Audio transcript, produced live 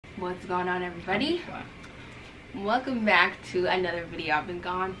What's going on, everybody? Welcome back to another video. I've been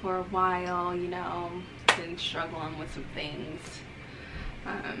gone for a while, you know, been struggling with some things.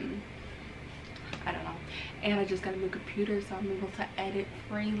 I don't know. And I just got a new computer, so I'm able to edit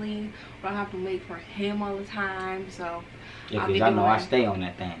freely. I don't have to wait for him all the time. So yeah, because y'all know I stay on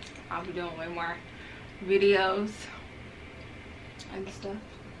that thing. I'll be doing way more videos and stuff.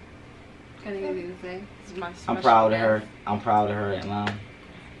 Got anything to say? This is my special I'm proud of guest. her. I'm proud of her, and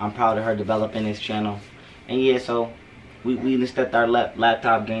I'm proud of her developing this channel. And yeah, so we just stepped our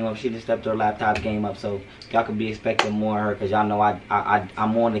laptop game up. She just stepped her laptop game up. So y'all could be expecting more of her, because y'all know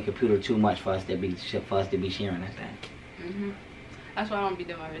I'm on the computer too much for us to be sharing that thing. That's why I don't be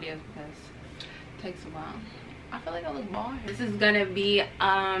doing my videos, because it takes a while. I feel like I look bored. This is gonna be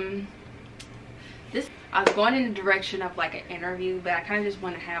I was going in the direction of like an interview, but I kind of just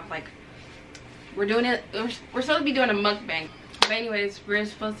want to have like we're supposed to be doing a mukbang. But anyways, we're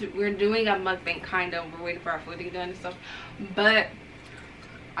doing a mukbang, kind of. We're waiting for our food to get done and stuff. But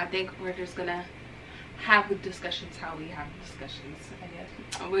I think we're just gonna have the discussions how we have discussions, I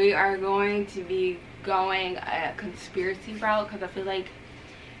guess. We are going to be going a conspiracy route, because I feel like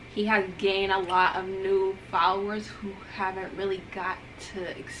he has gained a lot of new followers who haven't really got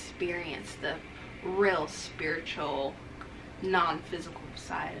to experience the real spiritual, non-physical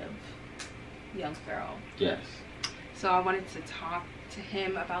side of young Pharaoh. Yes. So I wanted to talk to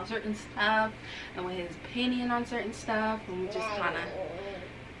him about certain stuff and what his opinion on certain stuff, and we just kind of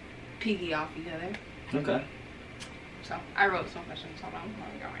piggy off each other. Okay. So I wrote some questions. Hold on,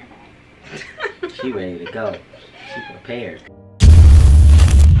 let me go right home. She ready to go. She prepared.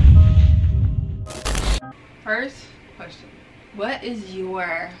 First question: what is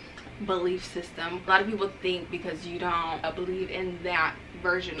your belief system? A lot of people think because you don't believe in that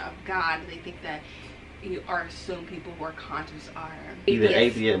version of God, they think that you are assume people who are conscious are either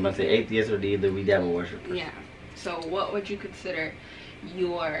atheist or the devil worshippers. Yeah. So what would you consider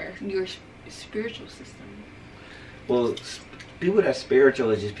your spiritual system? Well, people that's spiritual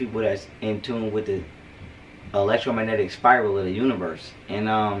is just people that's in tune with the electromagnetic spiral of the universe.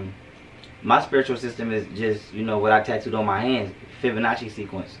 And my spiritual system is just, you know, what I tattooed on my hands, Fibonacci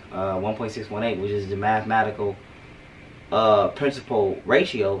sequence, 1.618, which is the mathematical principal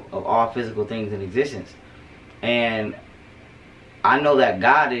ratio of all physical things in existence. And I know that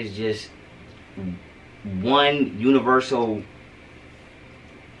God is just one universal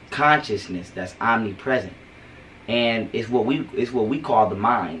consciousness that's omnipresent, and it's what we call the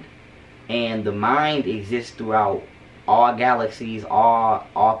mind. And the mind exists throughout all galaxies,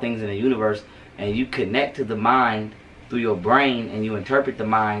 all things in the universe, and you connect to the mind through your brain, and you interpret the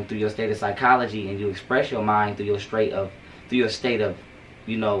mind through your state of psychology, and you express your mind through your state of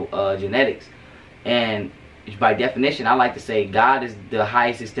you know, genetics. And by definition, I like to say God is the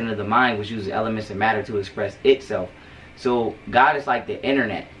highest extent of the mind, which uses elements and matter to express itself. So God is like the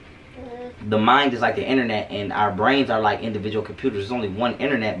internet. The mind is like the internet, and our brains are like individual computers. There's only one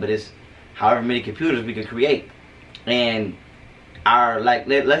internet, but it's however many computers we can create. And our, like,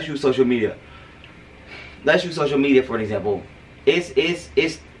 let's use social media. Let's use social media for an example. It's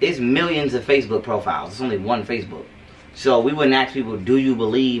millions of Facebook profiles. It's only one Facebook. So we wouldn't ask people, do you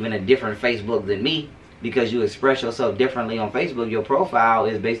believe in a different Facebook than me? Because you express yourself differently on Facebook. Your profile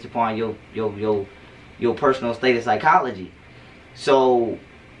is based upon your personal state of psychology. So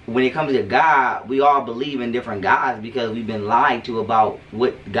when it comes to God, we all believe in different gods because we've been lied to about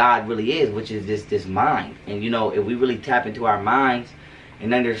what God really is, which is this mind. And you know, if we really tap into our minds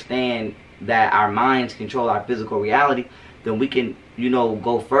and understand that our minds control our physical reality, then we can, you know,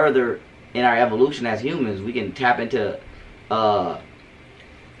 go further in our evolution as humans. We can tap into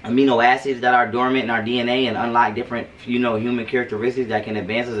amino acids that are dormant in our DNA and unlock different, you know, human characteristics that can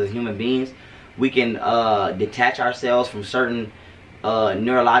advance us as human beings. We can detach ourselves from certain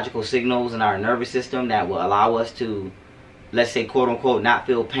neurological signals in our nervous system that will allow us to, let's say, quote unquote, not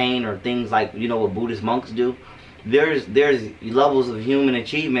feel pain, or things like, you know, what Buddhist monks do. There's levels of human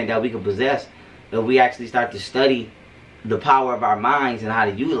achievement that we can possess if we actually start to study the power of our minds and how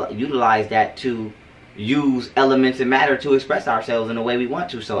to utilize that to use elements and matter to express ourselves in the way we want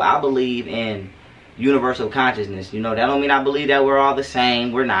to. So I believe in universal consciousness. You know, that don't mean I believe that we're all the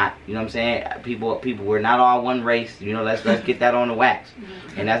same. We're not. You know what I'm saying? People, we're not all one race. You know, let's get that on the wax.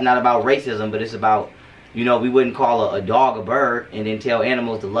 And that's not about racism, but it's about, you know, we wouldn't call a dog a bird and then tell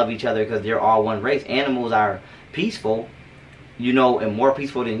animals to love each other because they're all one race. Animals are peaceful, you know, and more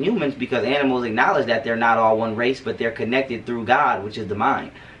peaceful than humans because animals acknowledge that they're not all one race, but they're connected through God, which is the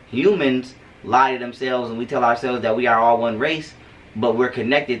mind. Humans lie to themselves, and we tell ourselves that we are all one race, but we're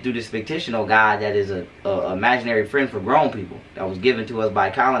connected through this fictional God that is a imaginary friend for grown people that was given to us by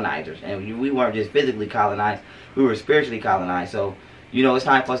colonizers. And we weren't just physically colonized, we were spiritually colonized. So, you know, it's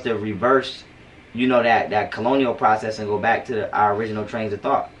time for us to reverse, you know, that colonial process and go back to our original trains of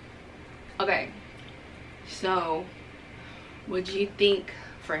thought. Okay, so would you think,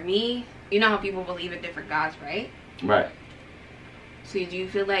 for me, you know how people believe in different gods, right? Right. So do you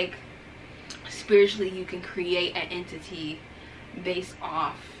feel like spiritually you can create an entity based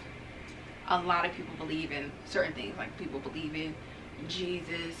off, a lot of people believe in certain things, like people believe in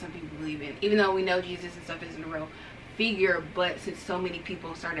Jesus, some people believe in, even though we know Jesus and stuff isn't a real figure, but since so many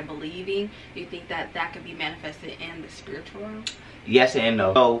people started believing, do you think that that could be manifested in the spiritual realm? Yes and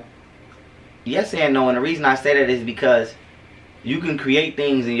no. So, yes and no, and the reason I say that is because you can create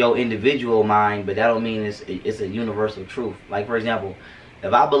things in your individual mind, but that don't mean it's a universal truth. Like, for example,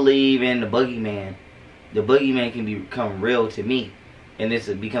 if I believe in the boogeyman can become real to me, and this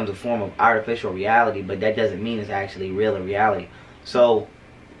becomes a form of artificial reality, but that doesn't mean it's actually real in reality. So,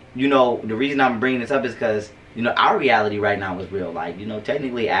 you know, the reason I'm bringing this up is because, you know, our reality right now is real. Like, you know,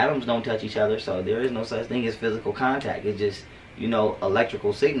 technically atoms don't touch each other, so there is no such thing as physical contact. It's just, you know,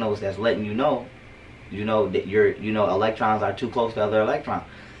 electrical signals that's letting you know that electrons are too close to other electrons.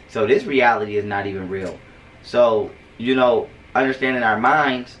 So this reality is not even real. So, you know, understanding our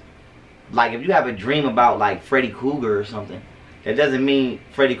minds, like if you have a dream about like Freddy Krueger or something, that doesn't mean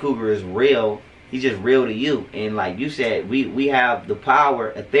Freddy Krueger is real. He's just real to you. And like you said, we have the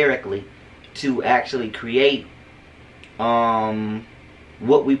power etherically to actually create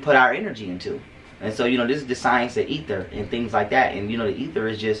what we put our energy into. And so, you know, this is the science of ether and things like that. And you know, the ether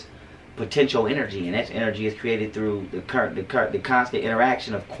is just potential energy, and that energy is created through the constant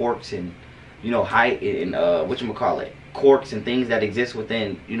interaction of quarks and, you know, height and quarks and things that exist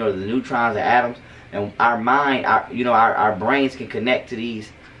within, you know, the neutrons and atoms. And our mind, our brains can connect to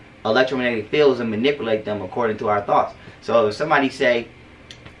these electromagnetic fields and manipulate them according to our thoughts. So if somebody say,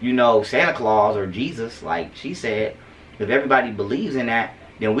 you know, Santa Claus or Jesus, like she said, if everybody believes in that,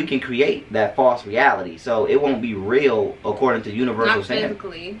 then we can create that false reality. So it won't be real according to universal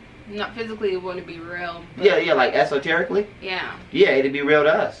standards. Not physically, it wouldn't be real. Yeah, like esoterically. Yeah. Yeah, it'd be real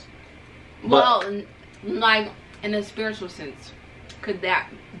to us. Well, like in a spiritual sense, could that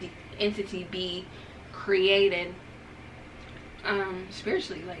entity be created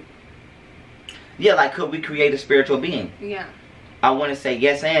spiritually? Like. Yeah, like could we create a spiritual being? Yeah. I want to say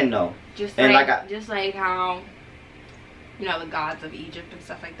yes and no. Just and just like how, you know, the gods of Egypt and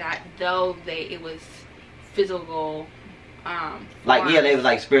stuff like that, though it was physical. Like yeah, they was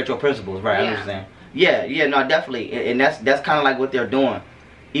like spiritual principles, right? Yeah. I understand. Yeah, no, definitely, and that's kind of like what they're doing,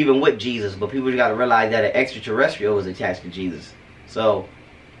 even with Jesus. But people got to realize that an extraterrestrial is attached to Jesus. So,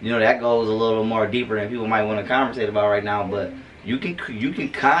 you know, that goes a little more deeper than people might want to conversate about right now. But you can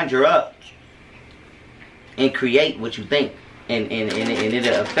conjure up and create what you think, and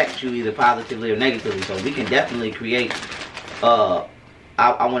it'll affect you either positively or negatively. So we can definitely create, I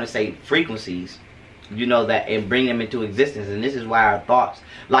want to say frequencies, you know, that, and bring them into existence. And this is why our thoughts,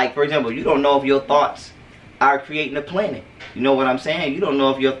 like for example, you don't know if your thoughts are creating a planet. You know what I'm saying? You don't know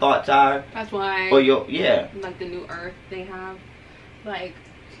if your thoughts are. That's why. Or your like the new Earth they have, like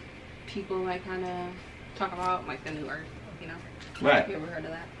people like kind of talk about like the new Earth, you know. Right. Have you ever heard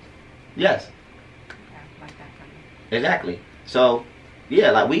of that? Yes. Yeah, like that kind of. Exactly. So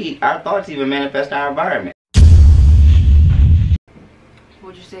yeah, like our thoughts even manifest our environment.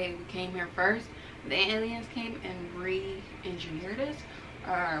 Would you say we came here first? The aliens came and re-engineered us,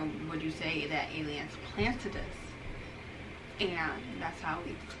 or would you say that aliens planted us and that's how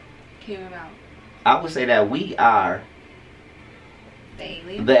we came about? I would say that we are the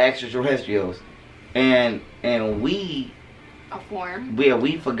aliens, the extraterrestrials, and we a form.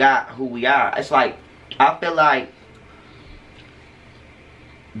 We forgot who we are. It's like I feel like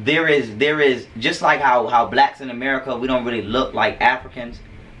there is just like how blacks in America, we don't really look like Africans,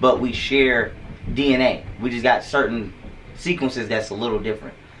 but we share DNA. We just got certain sequences that's a little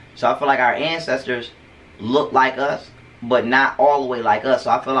different. So I feel like our ancestors look like us, but not all the way like us. So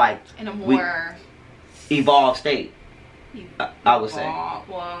I feel like in a more evolved state, I would say.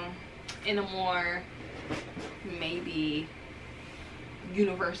 Well, in a more maybe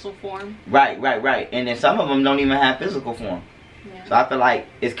universal form. Right. And then some of them don't even have physical form. Yeah. So I feel like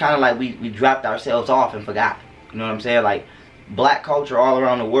it's kind of like we dropped ourselves off and forgot. You know what I'm saying? Like black culture all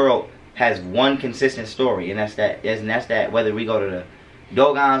around the world has one consistent story, and that's that whether we go to the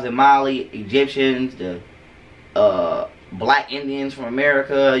Dogons in Mali, Egyptians, the black Indians from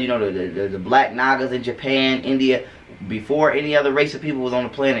America, you know, the black Nagas in Japan, India, before any other race of people was on the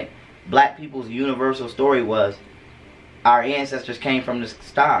planet, black people's universal story was our ancestors came from the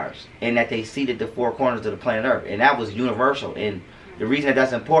stars, and that they seeded the four corners of the planet Earth, and that was universal. And the reason that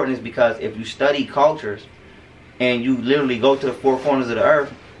that's important is because if you study cultures and you literally go to the four corners of the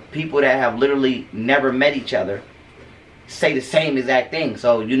earth, people that have literally never met each other say the same exact thing.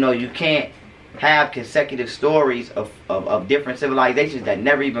 So you know, you can't have consecutive stories of different civilizations that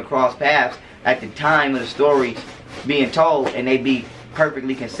never even crossed paths at the time of the story being told, and they be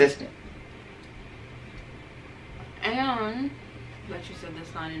perfectly consistent. And but you said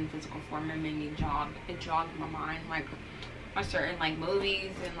this line in physical form, and made me it jogged my mind, like a certain like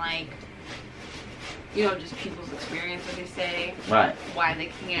movies and like, you know, just people's experience, what they say, right, why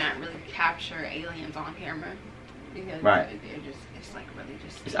they can't really capture aliens on camera, because right, they're just, it's like really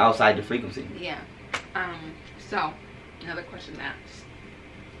just, it's outside the frequency. Yeah. So another question that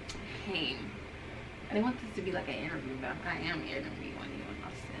came, I didn't want this to be like an interview, but I am interviewing you in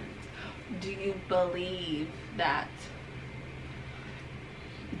a sense. Do you believe that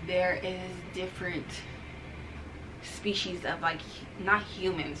there is different species of, like, not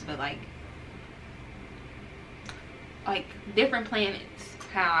humans, but like different planets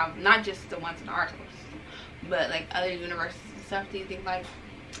have, not just the ones in our solar system, but like other universes and stuff? Do you think like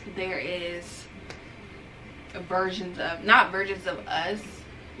there is versions of, not versions of us,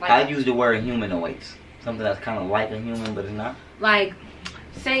 like, I use the word humanoids, something that's kind of like a human but it's not? Like,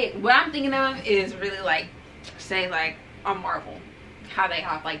 say, what I'm thinking of is really like, say like on Marvel, how they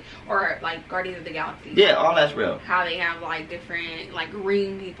have like, or like Guardians of the Galaxy. Yeah, all that's real. How they have like different, like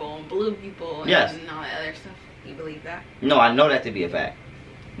green people and blue people, yes, and all that other stuff. You believe that? No, I know that to be a fact.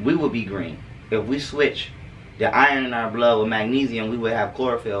 We would be green. If we switch the iron in our blood with magnesium, we would have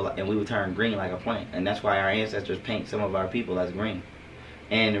chlorophyll and we would turn green like a plant. And that's why our ancestors paint some of our people as green.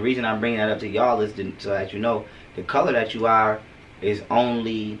 And the reason I'm bringing that up to y'all is so that you know, the color that you are is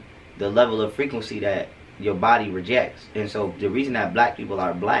only the level of frequency that your body rejects. And so the reason that black people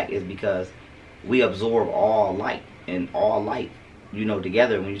are black is because we absorb all light, and all light, you know,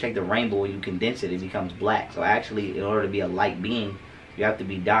 together, when you take the rainbow and you condense it, it becomes black. So actually, in order to be a light being, you have to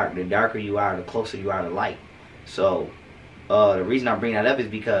be dark. The darker you are, the closer you are to light. So the reason I bring that up is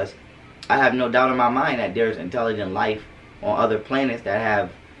because I have no doubt in my mind that there's intelligent life on other planets that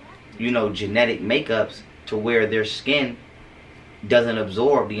have, you know, genetic makeups to where their skin doesn't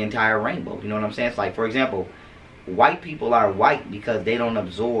absorb the entire rainbow. You know what I'm saying? It's like, for example, white people are white because they don't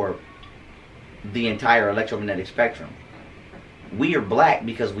absorb the entire electromagnetic spectrum. We are black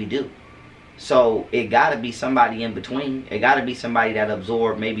because we do. So it gotta be somebody in between. It gotta be somebody that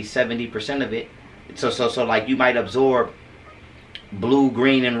absorbed maybe 70% of it. So like, you might absorb blue,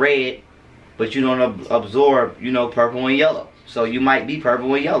 green, and red, but you don't absorb, you know, purple and yellow. So you might be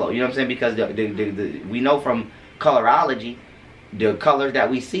purple and yellow. You know what I'm saying? Because we know from colorology, the colors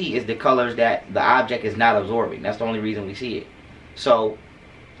that we see is the colors that the object is not absorbing. That's the only reason we see it. So,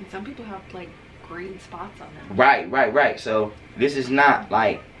 and some people have like green spots on them. Right. So this is not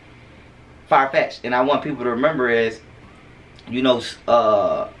like far-fetched. And I want people to remember is, you know,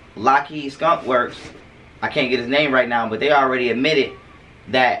 Lockheed Skunk Works, I can't get his name right now, but they already admitted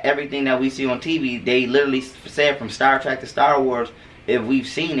that everything that we see on TV, they literally said from Star Trek to Star Wars, if we've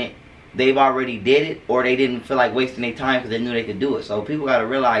seen it, they've already did it, or they didn't feel like wasting their time because they knew they could do it. So people got to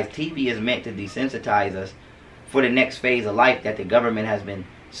realize TV is meant to desensitize us for the next phase of life that the government has been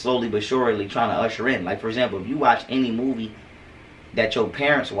slowly but surely trying to usher in. Like, for example, if you watch any movie that your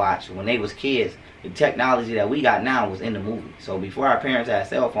parents watched when they was kids, the technology that we got now was in the movie. So before our parents had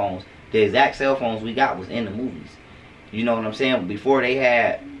cell phones, the exact cell phones we got was in the movies. You know what I'm saying? Before they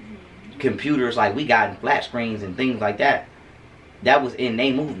had computers like we got, and flat screens and things like that, that was in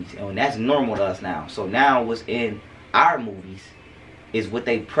their movies, and that's normal to us now. So now what's in our movies is what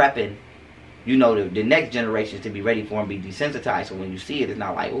they prepping, you know, the next generations to be ready for and be desensitized. So when you see it, it's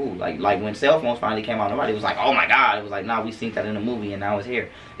not like, ooh, like when cell phones finally came out, nobody was like, oh my God. It was like, nah, we seen that in the movie and now it's here.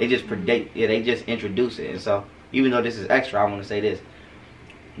 They just predict, yeah, they just introduce it. And so even though this is extra, I want to say this: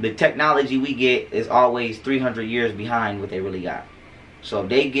 the technology we get is always 300 years behind what they really got. So if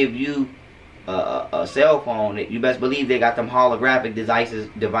they give you a cell phone, you best believe they got them holographic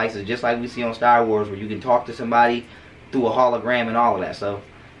devices just like we see on Star Wars, where you can talk to somebody through a hologram and all of that. So,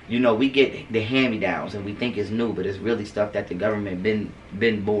 you know, we get the hand-me-downs and we think it's new, but it's really stuff that the government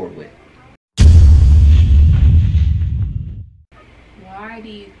been bored with. Why do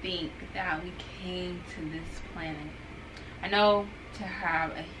you think that we came to this planet? I know to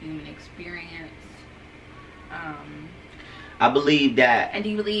have a human experience. I believe that. And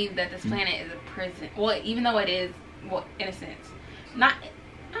do you believe that this planet is a prison? Well, even though it is, well, in a sense, not.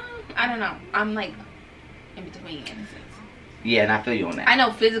 I don't know. I'm like in between, in a sense. Yeah, and I feel you on that. I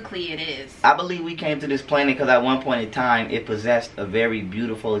know physically it is. I believe we came to this planet because at one point in time, it possessed a very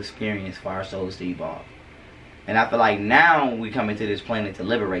beautiful experience for our souls to evolve. And I feel like now we come into this planet to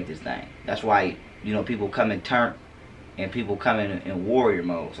liberate this thing. That's why, you know, people come in turn and people come in warrior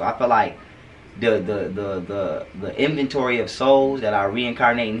mode. So I feel like the inventory of souls that are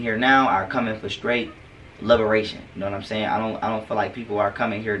reincarnating here now are coming for straight liberation. You know what I'm saying? I don't feel like people are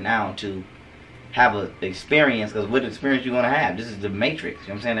coming here now to have an experience, because what experience you gonna have? This is the Matrix. You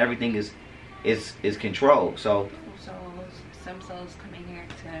know what I'm saying? Everything is controlled. So some souls coming here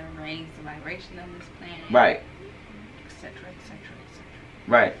to raise the vibration of this planet. Right. Etc. etc. etc.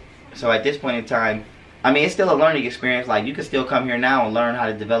 Right. So at this point in time, I mean, it's still a learning experience. Like, you can still come here now and learn how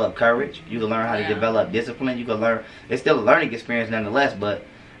to develop courage. You can learn how to develop discipline. You can learn. It's still a learning experience nonetheless. But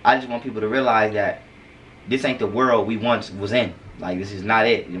I just want people to realize that this ain't the world we once was in. Like, this is not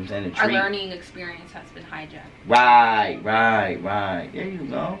it. You know what I'm saying? Our learning experience has been hijacked. Right. There you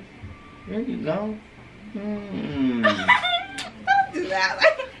go. There you go. Don't do that.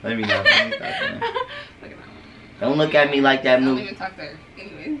 Let me know. Let me stop that. Look at that. Don't look at me like that. Don't even talk to her.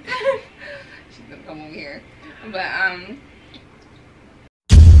 Anyway. She's gonna come over here. But,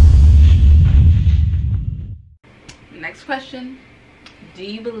 next question. Do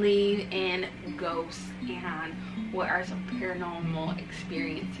you believe in ghosts, and what are some paranormal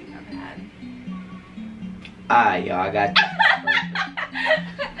experiences you have had? Alright, y'all, I got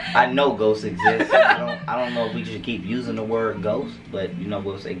I know ghosts exist. I don't know if we should keep using the word ghost, but you know,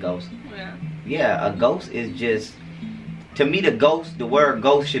 we'll say ghost. Yeah. Yeah, a ghost is just, to me, the word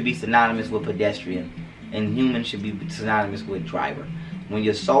ghost should be synonymous with pedestrian, and human should be synonymous with driver. When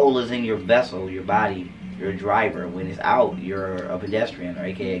your soul is in your vessel, your body, you're a driver. When it's out, you're a pedestrian, or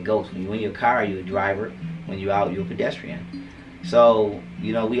aka a ghost. When you're in your car, you're a driver. When you're out, you're a pedestrian. So,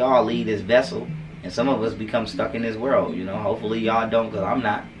 you know, we all lead this vessel, and some of us become stuck in this world. You know, hopefully y'all don't, because I'm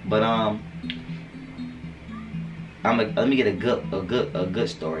not. But let me get a good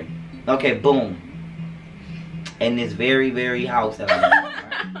story. Okay, boom. In this very house that I'm in,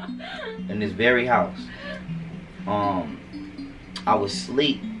 right? In this very house, I was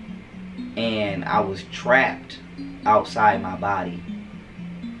asleep and I was trapped outside my body,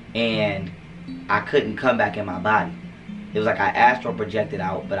 and I couldn't come back in my body. It was like I astral projected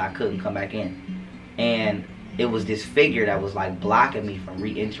out, but I couldn't come back in. And it was this figure that was like blocking me from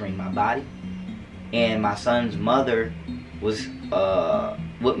re-entering my body. And my son's mother was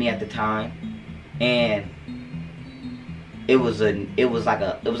with me at the time, and it was like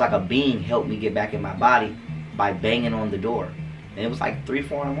a being helped me get back in my body by banging on the door. And it was like 3,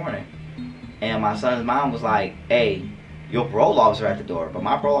 4 in the morning. And my son's mom was like, "Hey, your parole officer at the door." But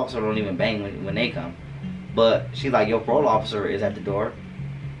my parole officer don't even bang when they come. But she's like, "Your parole officer is at the door."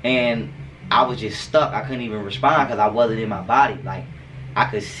 And I was just stuck. I couldn't even respond because I wasn't in my body. Like, I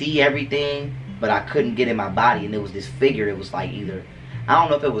could see everything, but I couldn't get in my body. And it was this figure. It was like either, I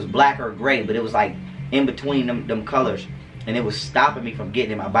don't know if it was black or gray, but it was like in between them colors. And it was stopping me from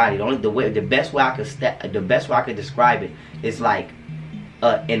getting in my body. The best way I could describe it is like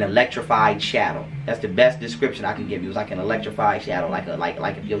an electrified shadow. That's the best description I can give you. It was like an electrified shadow,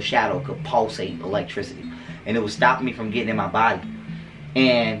 like if your shadow could pulsate electricity, and it was stopping me from getting in my body.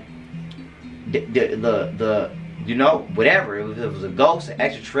 And the you know, whatever, it was a ghost, an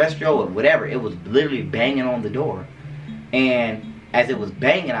extraterrestrial, or whatever, it was literally banging on the door. And as it was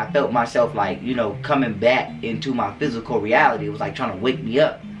banging, I felt myself, like, you know, coming back into my physical reality. It was like trying to wake me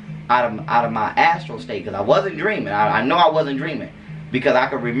up out of my astral state, because I wasn't dreaming. I know I wasn't dreaming, because I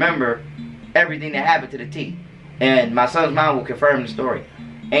could remember everything that happened to the T. And my son's mom will confirm the story.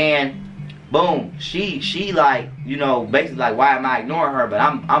 And boom, she like, you know, basically like, why am I ignoring her? But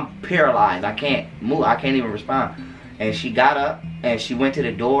I'm paralyzed. I can't move. I can't even respond. And she got up and she went to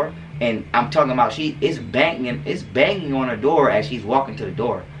the door. And I'm talking about, it's banging on her door as she's walking to the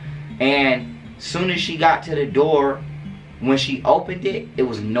door. And soon as she got to the door, when she opened it, it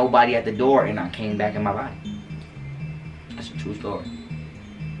was nobody at the door, and I came back in my body. That's a true story.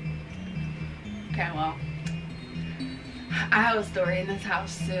 Okay, well, I have a story in this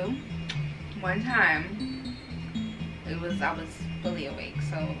house too. One time, I was fully awake,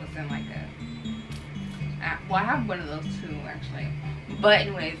 so it wasn't like well, I have one of those too, actually. But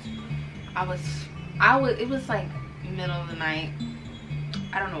anyways, it was like middle of the night.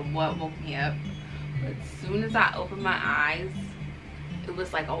 I don't know what woke me up, but as soon as I opened my eyes, it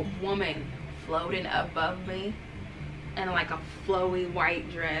was like a woman floating above me in like a flowy white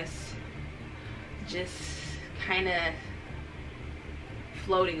dress, just kind of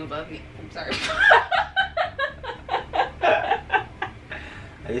floating above me. I'm sorry.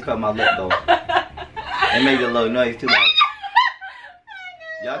 I just felt my lip go. It made a little noise too, like.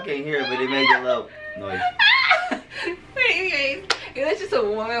 y'all can't hear it, but it made a little noise. But anyways, it was just a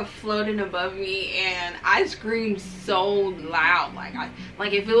woman floating above me, and I screamed so loud.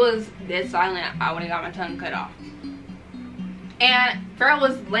 Like if it was dead silent, I would have got my tongue cut off. And Pharaoh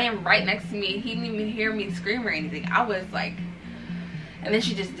was laying right next to me. He didn't even hear me scream or anything. I was like, and then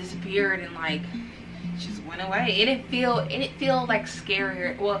she just disappeared and like just went away. It didn't feel like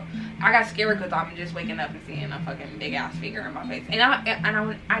scarier. Well, I got scared because I'm just waking up and seeing a fucking big ass figure in my face. And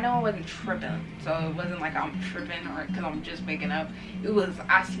I know I wasn't tripping, so it wasn't like I'm tripping or because I'm just waking up. It was,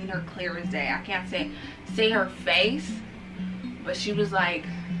 I seen her clear as day. I can't say her face, but she was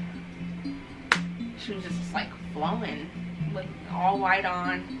just like flowing with all white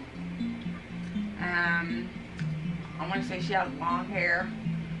on. I want to say she had long hair.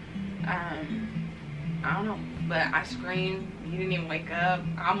 I don't know, but I screamed. He didn't even wake up.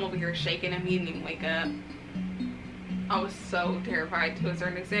 I'm over here shaking him. He didn't even wake up. I was so terrified to a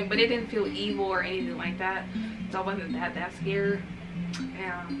certain extent, but it didn't feel evil or anything like that, so I wasn't that scared.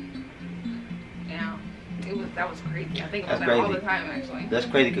 Yeah, that was crazy. I think about that all the time, actually. That's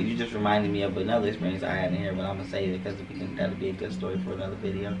crazy because you just reminded me of another experience I had in here, but I'm gonna say it because we think that'll be a good story for another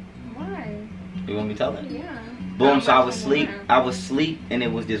video. Why? You want me to tell it? Yeah. Boom. So I was asleep, and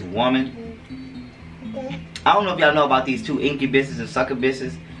it was this woman. I don't know if y'all know about these two incubuses and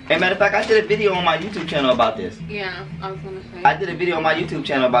succubuses. Hey, matter of fact, I did a video on my YouTube channel about this. Yeah, I was gonna say. I did a video on my YouTube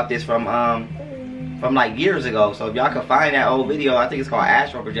channel about this from like years ago. So if y'all can find that old video, I think it's called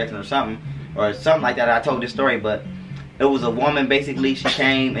Astral Projection or something like that. I told this story, but it was a woman basically. She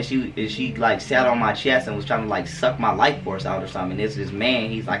came and she like sat on my chest and was trying to like suck my life force out or something. And this man,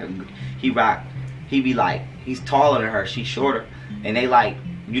 he's like he's taller than her, she's shorter, and they like,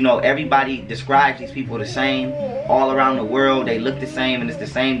 you know, everybody describes these people the same all around the world. They look the same, and it's the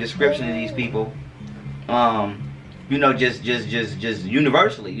same description of these people. You know, just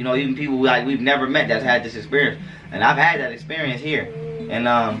universally. You know, even people like we've never met that's had this experience, and I've had that experience here. And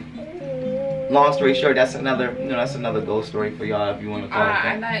long story short, that's another ghost story for y'all if you want to call it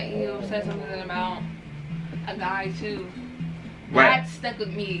that. I thought you said something about a guy too. Right. That stuck with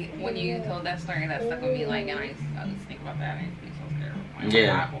me when you told that story. That stuck with me, like, and I was thinking about that. And it's so scary. Like,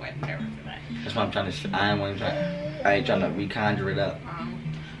 yeah. I would never do that. That's what I'm trying to. I ain't trying to reconjure it up.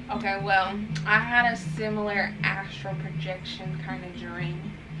 Okay, well, I had a similar astral projection kind of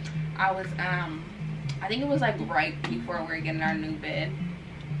dream. I was I think it was like right before we were getting our new bed.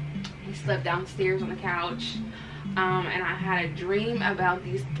 We slept downstairs on the couch, and I had a dream about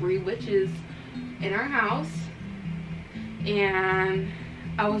these 3 witches in our house. And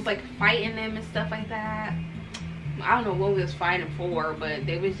I was like fighting them and stuff like that. I don't know what we was fighting for, but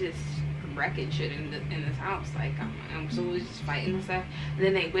they was just wrecking shit in this house. Like, so we was just fighting and stuff. And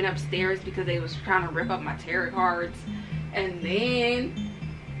then they went upstairs because they was trying to rip up my tarot cards. And then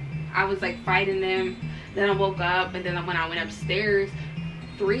I was like fighting them. Then I woke up, and then when I went upstairs,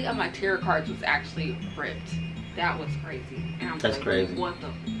 3 of my tarot cards was actually ripped. That was crazy. And I'm That's like, crazy. What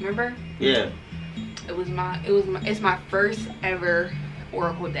the? Remember? Yeah. It's my first ever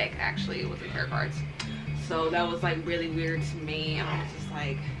oracle deck. Actually, it was tarot cards. So that was like really weird to me, and I was just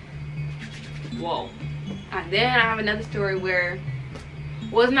like, whoa. And then I have another story where,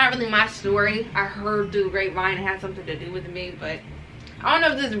 well, it's not really my story. I heard through the grapevine it had something to do with me, but I don't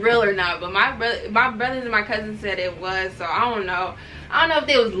know if this is real or not. But my brothers and my cousins said it was, so I don't know. I don't know if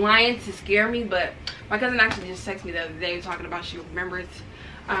they was lying to scare me, but my cousin actually just texted me the other day talking about she remembers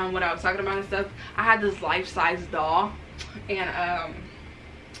what I was talking about and stuff. I had this life-size doll, and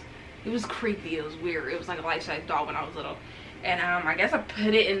it was creepy. It was weird. It was like a life-size doll when I was little, and I guess I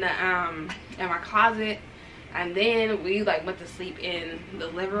put it in my closet, and then we like went to sleep in the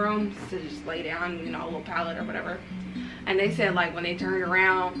living room to just lay down, you know, a little pallet or whatever. And they said like when they turned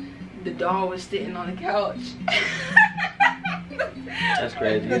around, the doll was sitting on the couch. That's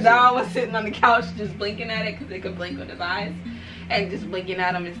crazy. The doll was sitting on the couch just blinking at it because it could blink with his eyes. And just blinking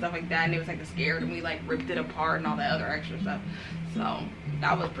at them and stuff like that, and it was like scared, and we like ripped it apart and all that other extra stuff. So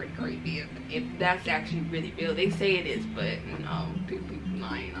that was pretty creepy. If that's actually really real, they say it is, but no, people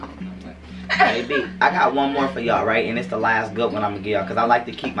lying. I don't know. Maybe. I got one more for y'all, right? And it's the last good one I'm gonna give y'all because I like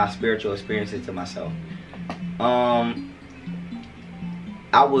to keep my spiritual experiences to myself. I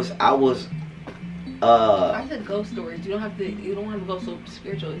said ghost stories. You don't have to go so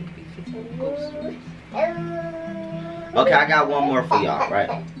spiritual. It could be physical ghost stories. Okay, I got one more for y'all,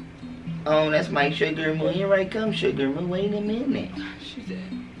 right? Oh, that's my sugar moon. Here I come, sugar moon. Wait a minute. She said.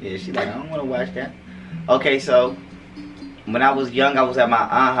 Yeah, she's like, I don't want to watch that. Okay, so when I was young, I was at my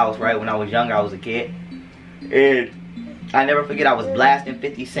aunt's house, right? When I was younger, I was a kid. And I never forget, I was blasting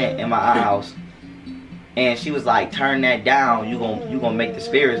 50 Cent in my aunt's house. And she was like, turn that down, you gonna make the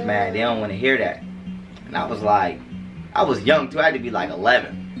spirits mad. They don't want to hear that. And I was like, I was young too. I had to be like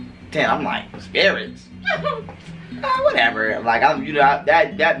 11, 10. I'm like, spirits? Whatever. Like,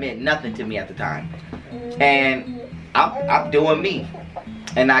 that meant nothing to me at the time. And I'm doing me.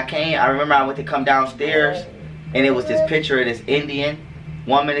 And I remember I went to come downstairs, and it was this picture of this Indian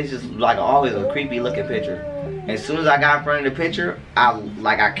woman. It's just like always a creepy looking picture. As soon as I got in front of the picture,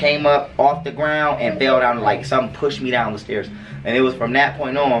 I came up off the ground and fell down, like something pushed me down the stairs. And it was from that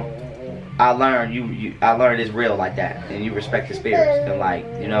point on, I learned I learned it's real like that, and you respect the spirits. And like,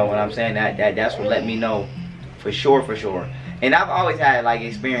 you know what I'm saying? That's what let me know for sure. And I've always had like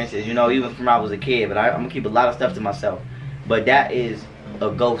experiences, you know, even from when I was a kid. But I'm gonna keep a lot of stuff to myself. But that is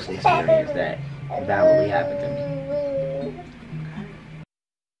a ghost experience that validly happened to me.